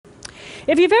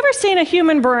If you've ever seen a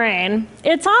human brain,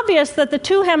 it's obvious that the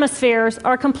two hemispheres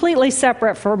are completely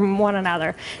separate from one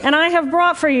another. And I have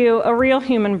brought for you a real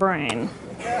human brain.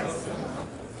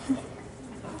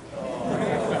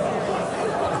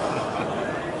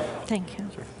 Thank you.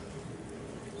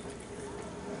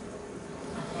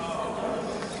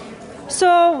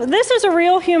 So this is a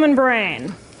real human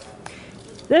brain.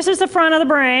 This is the front of the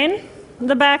brain,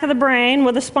 the back of the brain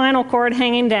with the spinal cord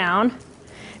hanging down.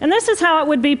 And this is how it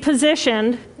would be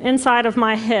positioned inside of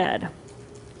my head.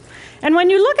 And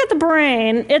when you look at the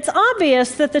brain, it's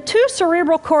obvious that the two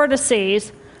cerebral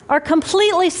cortices are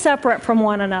completely separate from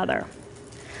one another.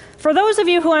 For those of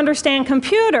you who understand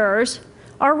computers,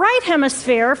 our right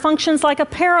hemisphere functions like a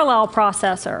parallel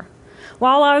processor,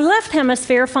 while our left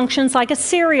hemisphere functions like a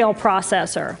serial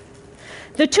processor.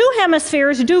 The two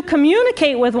hemispheres do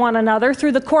communicate with one another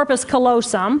through the corpus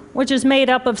callosum, which is made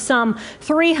up of some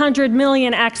 300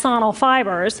 million axonal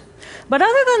fibers. But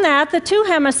other than that, the two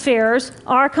hemispheres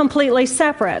are completely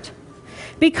separate.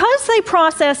 Because they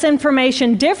process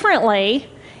information differently,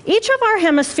 each of our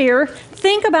hemispheres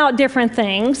think about different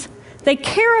things, they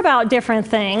care about different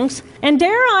things, and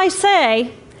dare I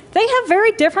say, they have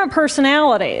very different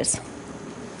personalities.